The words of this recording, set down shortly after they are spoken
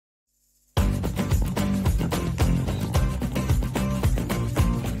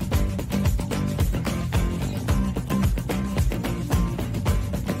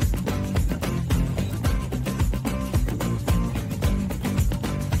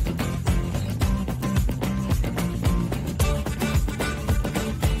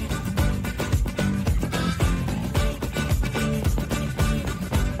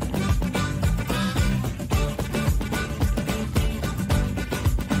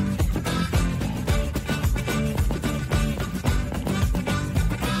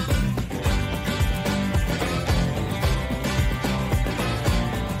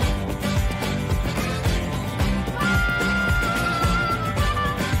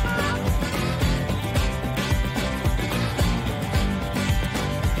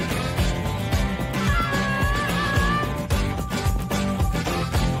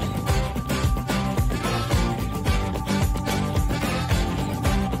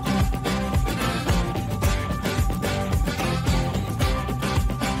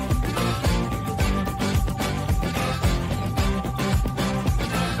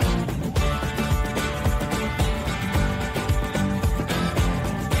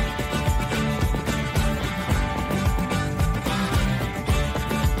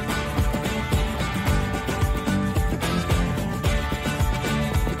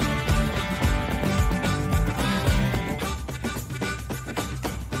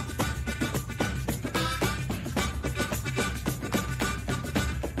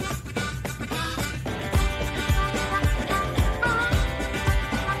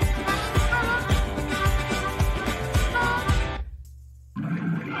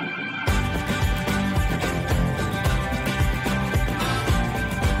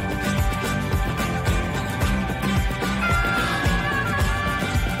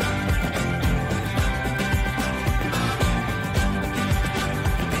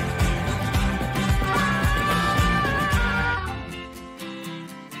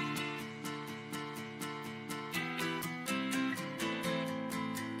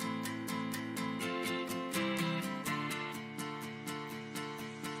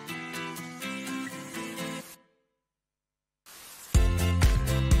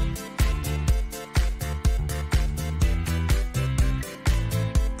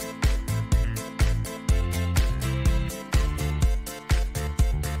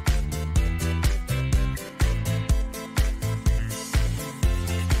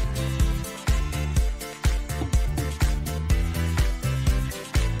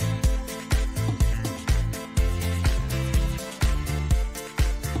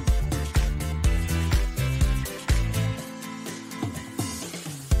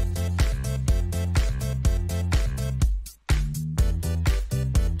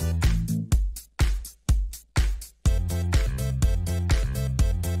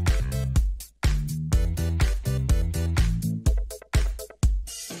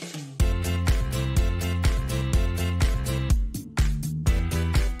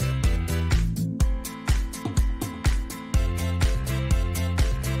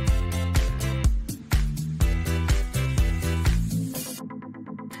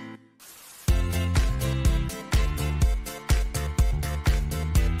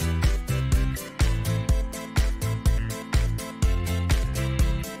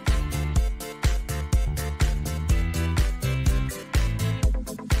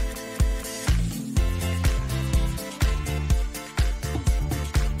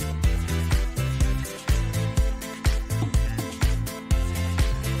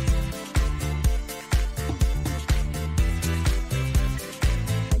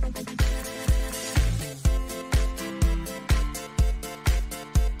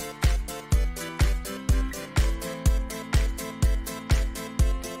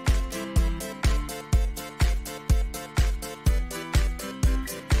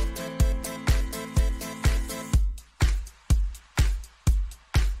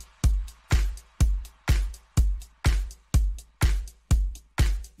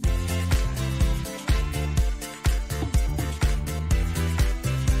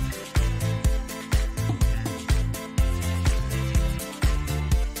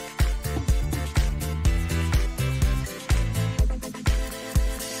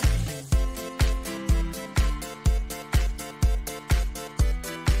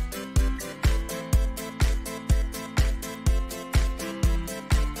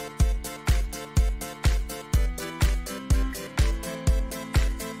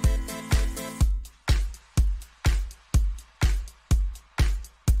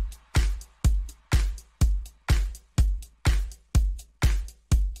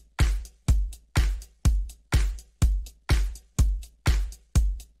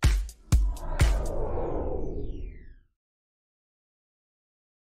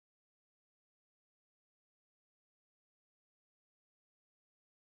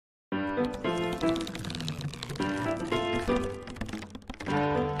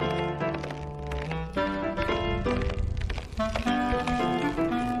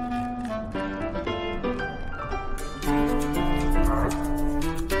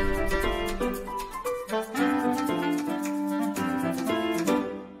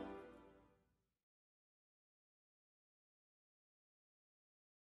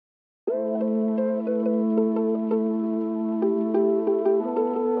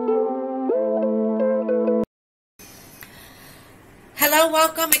Hello,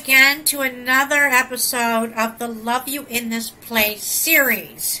 welcome again to another episode of the Love You in This Place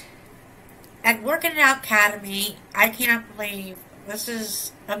series. At Working It Out Academy, I cannot believe this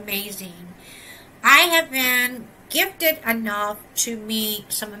is amazing. I have been gifted enough to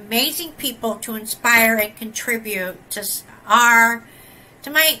meet some amazing people to inspire and contribute to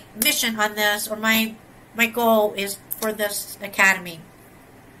my mission on this, or my goal is for this academy.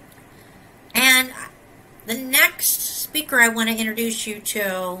 And the next speaker I want to introduce you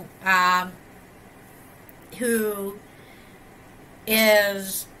to, who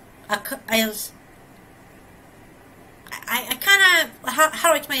is I kind of, how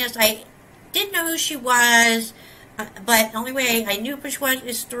do I explain this? I didn't know who she was, but the only way I knew who she was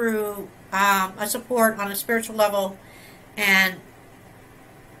is through a support on a spiritual level, and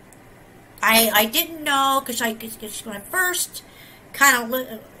I didn't know, because when I first kind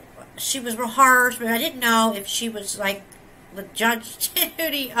of she was real harsh, but I didn't know if she was like the Judge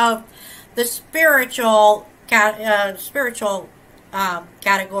Judy of the spiritual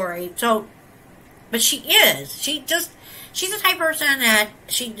category. So, but she is. She's the type of person that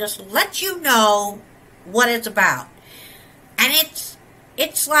she just lets you know what it's about, and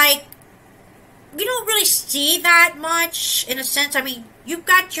it's like you don't really see that much in a sense. I mean, you've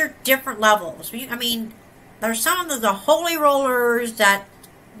got your different levels. I mean, there's some of the holy rollers that,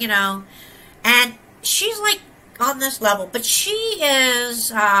 you know, and she's like on this level, but she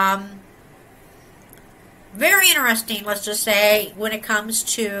is very interesting, let's just say, when it comes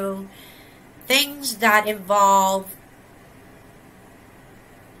to things that involve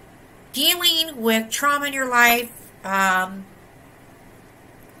dealing with trauma in your life, not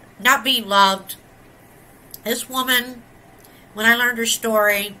being loved. This woman, when I learned her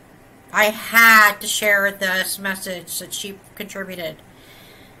story, I had to share this message that she contributed.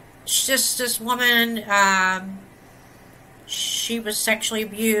 Just this woman, she was sexually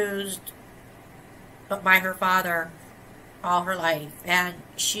abused by her father all her life, and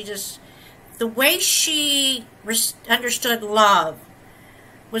she just, the way she understood love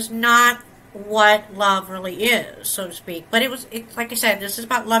was not what love really is, so to speak. But it's like I said, this is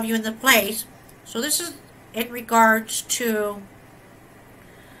about Love You in the Place, so this is in regards to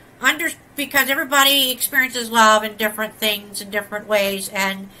because everybody experiences love in different things in different ways,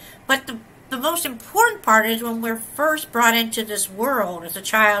 but the most important part is when we're first brought into this world as a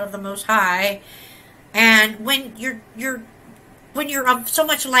child of the Most High, and when you're of so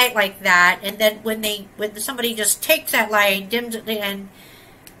much light like that, and then when somebody just takes that light, dims it, and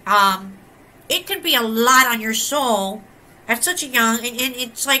it can be a lot on your soul at such a young, and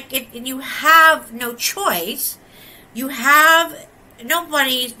it's like and you have no choice. You have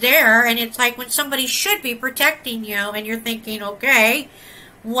nobody's there, and it's like when somebody should be protecting you, and you're thinking, okay,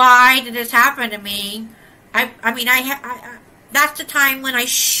 why did this happen to me? I mean, that's the time when I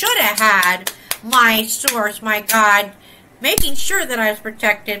should have had my source, my God, making sure that I was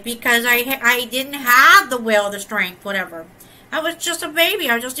protected, because I didn't have the will, the strength, whatever. I was just a baby.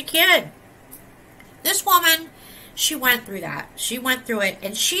 I was just a kid. This woman, she went through that. She went through it,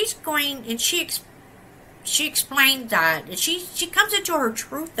 and she's going, and she explained that, and she comes into her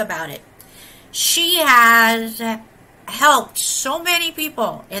truth about it. She has helped so many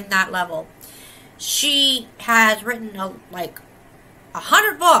people in that level. She has written like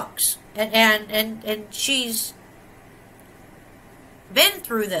 100 books, and she's been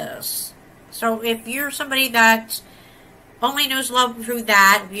through this. So if you're somebody that only knows love through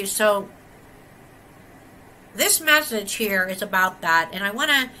that, so this message here is about that, and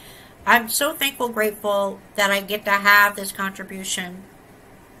I'm so thankful, grateful that I get to have this contribution,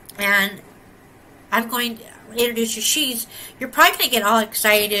 and I'm going to introduce you. You're probably going to get all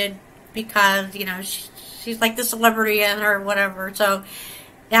excited because, you know, she's like the celebrity in her, whatever. So,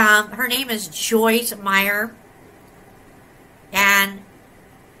 her name is joycemeyer, and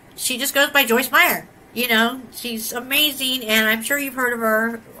she just goes by Joyce Meyer. You know, she's amazing, and I'm sure you've heard of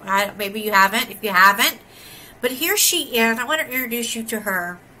her. Maybe you haven't. If you haven't, but here she is. I want to introduce you to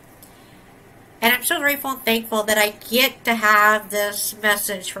her. And I'm so grateful and thankful that I get to have this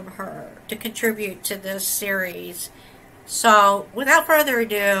message from her to contribute to this series. So, without further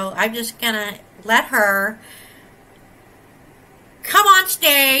ado, I'm just going to let her come on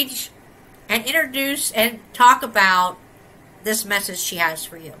stage and introduce and talk about this message she has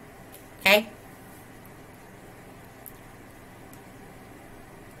for you. Okay?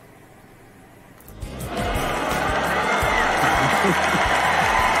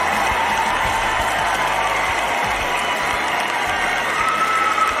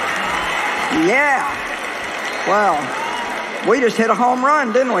 Yeah. Well, we just hit a home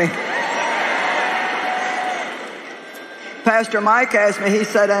run, didn't we? Pastor Mike asked me, he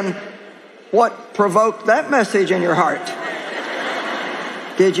said, and what provoked that message in your heart?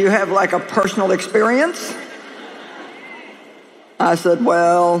 Did you have like a personal experience? I said,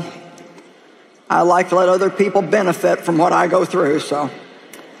 well, I like to let other people benefit from what I go through. So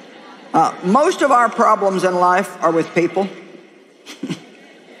most of our problems in life are with people.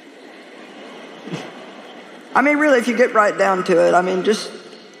 I mean, really, if you get right down to it, I mean, just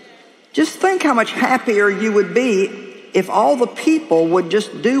think how much happier you would be if all the people would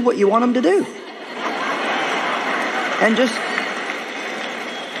just do what you want them to do. And just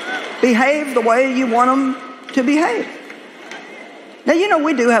behave the way you want them to behave. Now, you know,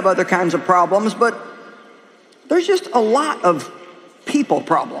 we do have other kinds of problems, but there's just a lot of people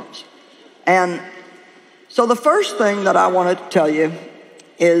problems. And so the first thing that I want to tell you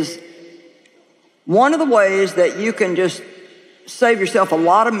is one of the ways that you can just save yourself a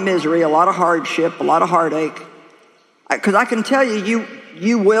lot of misery, a lot of hardship, a lot of heartache, because I can tell you,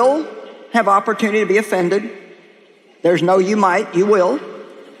 you will have opportunity to be offended. There's no you might, you will.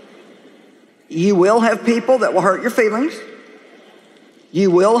 You will have people that will hurt your feelings.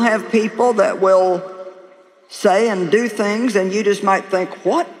 You will have people that will say and do things, and you just might think,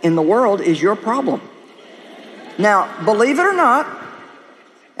 what in the world is your problem? Now, believe it or not,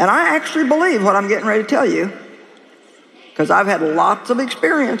 and I actually believe what I'm getting ready to tell you, because I've had lots of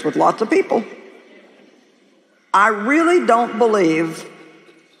experience with lots of people. I really don't believe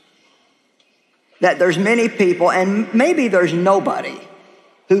that there's many people, and maybe there's nobody,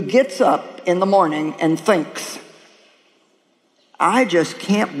 who gets up in the morning and thinks, I just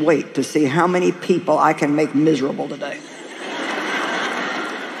can't wait to see how many people I can make miserable today.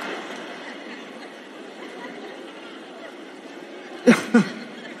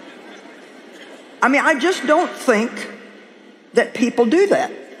 I mean, I just don't think that people do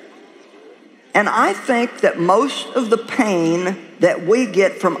that. And I think that most of the pain that we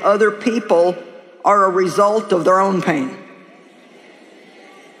get from other people are a result of their own pain.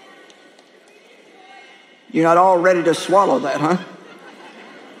 You're not all ready to swallow that, huh?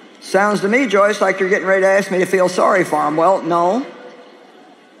 Sounds to me, Joyce, like you're getting ready to ask me to feel sorry for him. Well, no.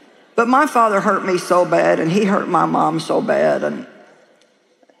 But my father hurt me so bad, and he hurt my mom so bad, and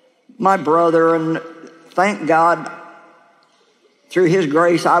my brother, and thank God, through his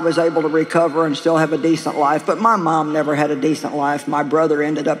grace, I was able to recover and still have a decent life. But my mom never had a decent life. My brother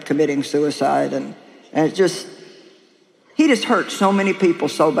ended up committing suicide, and he just hurt so many people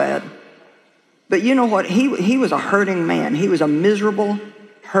so bad. But you know what? He was a hurting man. He was a miserable,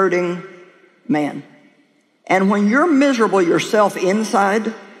 hurting man. And when you're miserable yourself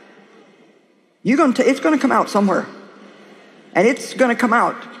inside, it's going to come out somewhere. And it's going to come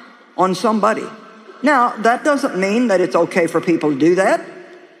out on somebody. Now, that doesn't mean that it's okay for people to do that.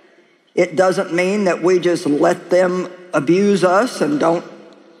 It doesn't mean that we just let them abuse us and don't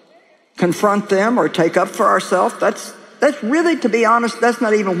confront them or take up for ourselves. That's really, to be honest, that's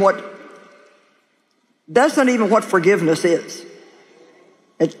not even what forgiveness is.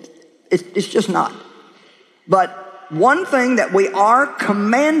 It's just not. But one thing that we are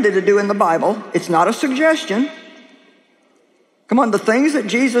commanded to do in the Bible, it's not a suggestion. Come on, the things that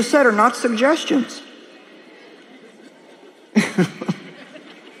Jesus said are not suggestions.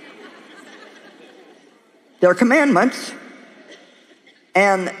 They're commandments.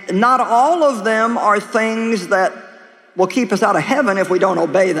 And not all of them are things that will keep us out of heaven if we don't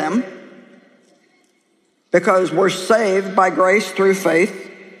obey them. Because we're saved by grace through faith.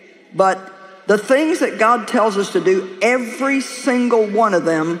 But the things that God tells us to do, every single one of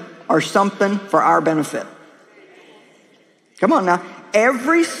them are something for our benefit. Come on now.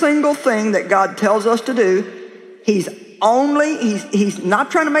 Every single thing that God tells us to do, He's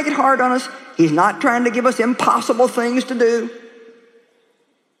not trying to make it hard on us. He's not trying to give us impossible things to do.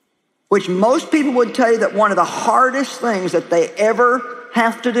 Which most people would tell you that one of the hardest things that they ever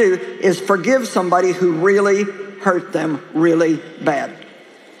have to do is forgive somebody who really hurt them really bad.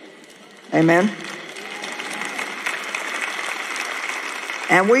 Amen?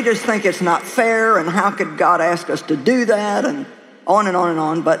 And we just think it's not fair, and how could God ask us to do that, and on and on and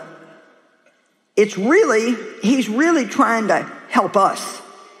on. But He's really trying to help us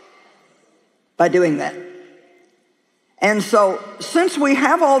by doing that. And so, since we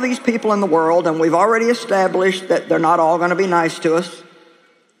have all these people in the world, and we've already established that they're not all going to be nice to us,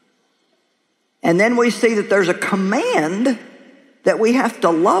 and then we see that there's a command that we have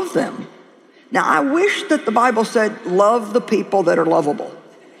to love them. Now, I wish that the Bible said, love the people that are lovable.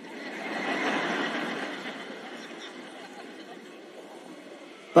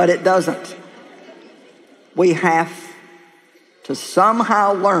 But it doesn't. We have to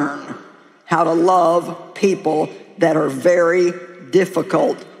somehow learn how to love people that are very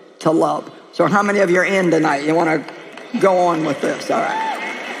difficult to love. So how many of you are in tonight? You want to go on with this? All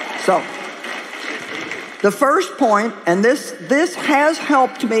right. So the first point, and this has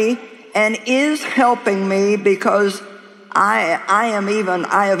helped me and is helping me, because I have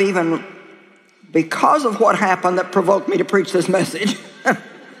even, because of what happened that provoked me to preach this message,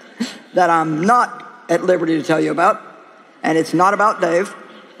 that I'm not at liberty to tell you about, and it's not about Dave.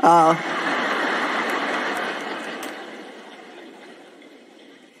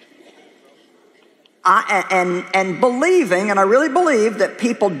 And believing, and I really believe that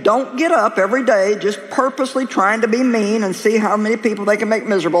people don't get up every day just purposely trying to be mean and see how many people they can make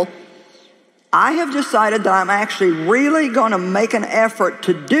miserable. I have decided that I'm actually really going to make an effort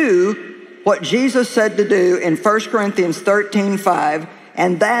to do what Jesus said to do in 1 Corinthians 13:5,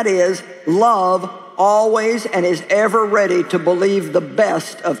 and that is love always and is ever ready to believe the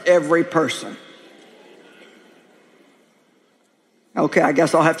best of every person. Okay, I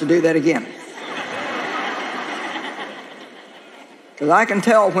guess I'll have to do that again. Because I can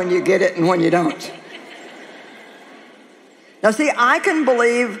tell when you get it and when you don't. Now see, I can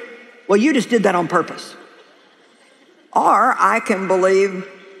believe, well, you just did that on purpose. Or I can believe,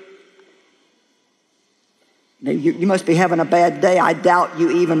 you must be having a bad day. I doubt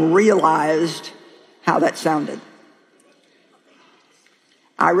you even realized how that sounded.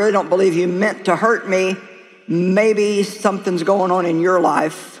 I really don't believe you meant to hurt me. Maybe something's going on in your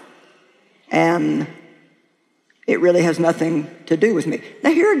life, and it really has nothing to do with me.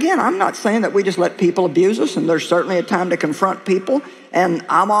 Now here again, I'm not saying that we just let people abuse us, and there's certainly a time to confront people, and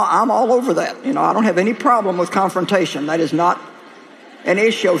I'm all over that. You know, I don't have any problem with confrontation. That is not an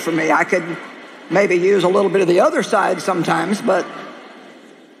issue for me. I could maybe use a little bit of the other side sometimes, but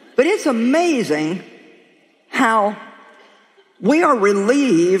it's amazing how we are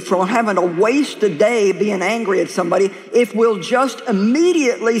relieved from having to waste a day being angry at somebody if we'll just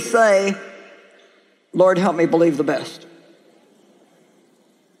immediately say, Lord, help me believe the best.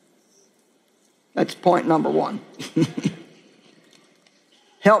 That's point number one.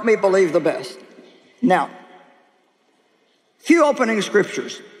 Help me believe the best. Now, few opening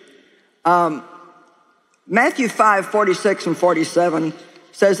scriptures. Matthew 5:46 and 47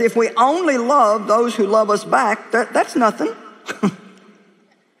 says, if we only love those who love us back, that's nothing.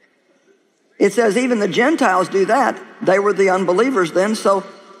 It says even the Gentiles do that. They were the unbelievers then. So,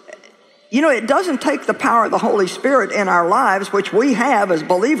 you know, it doesn't take the power of the Holy Spirit in our lives, which we have as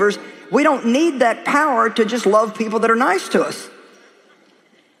believers. We don't need that power to just love people that are nice to us.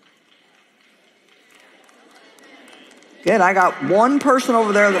 Good, I got one person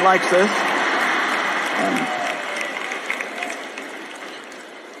over there that likes this.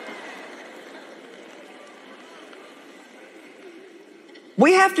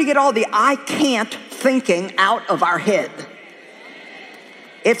 We have to get all the I can't thinking out of our head.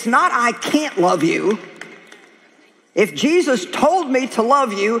 It's not I can't love you. If Jesus told me to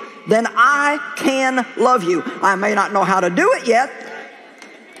love you, then I can love you. I may not know how to do it yet,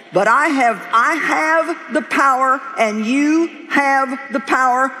 but I have the power, and you have the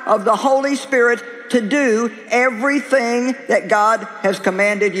power of the Holy Spirit to do everything that God has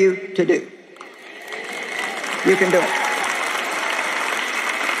commanded you to do. You can do it.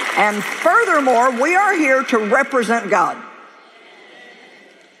 And furthermore, we are here to represent God.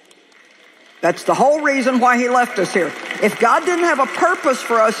 That's the whole reason why he left us here. If God didn't have a purpose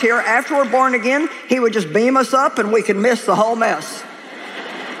for us here after we're born again, he would just beam us up and we could miss the whole mess.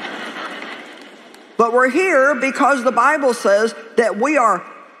 But we're here because the Bible says that we are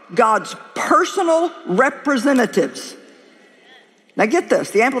God's personal representatives. Now get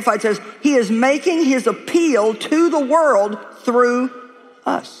this, the Amplified says, he is making his appeal to the world through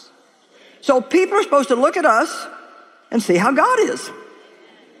us. So people are supposed to look at us and see how God is.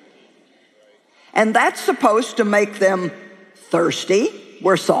 And that's supposed to make them thirsty.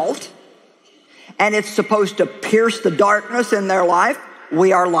 We're salt. And it's supposed to pierce the darkness in their life.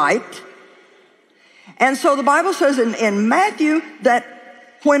 We are light. And so the Bible says in Matthew that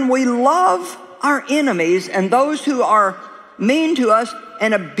when we love our enemies and those who are mean to us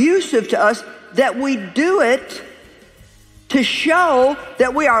and abusive to us, that we do it to show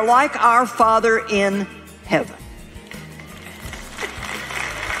that we are like our Father in heaven.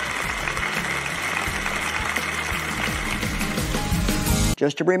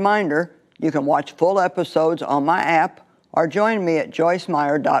 Just a reminder, you can watch full episodes on my app or join me at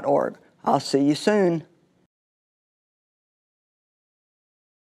joycemeyer.org. I'll see you soon.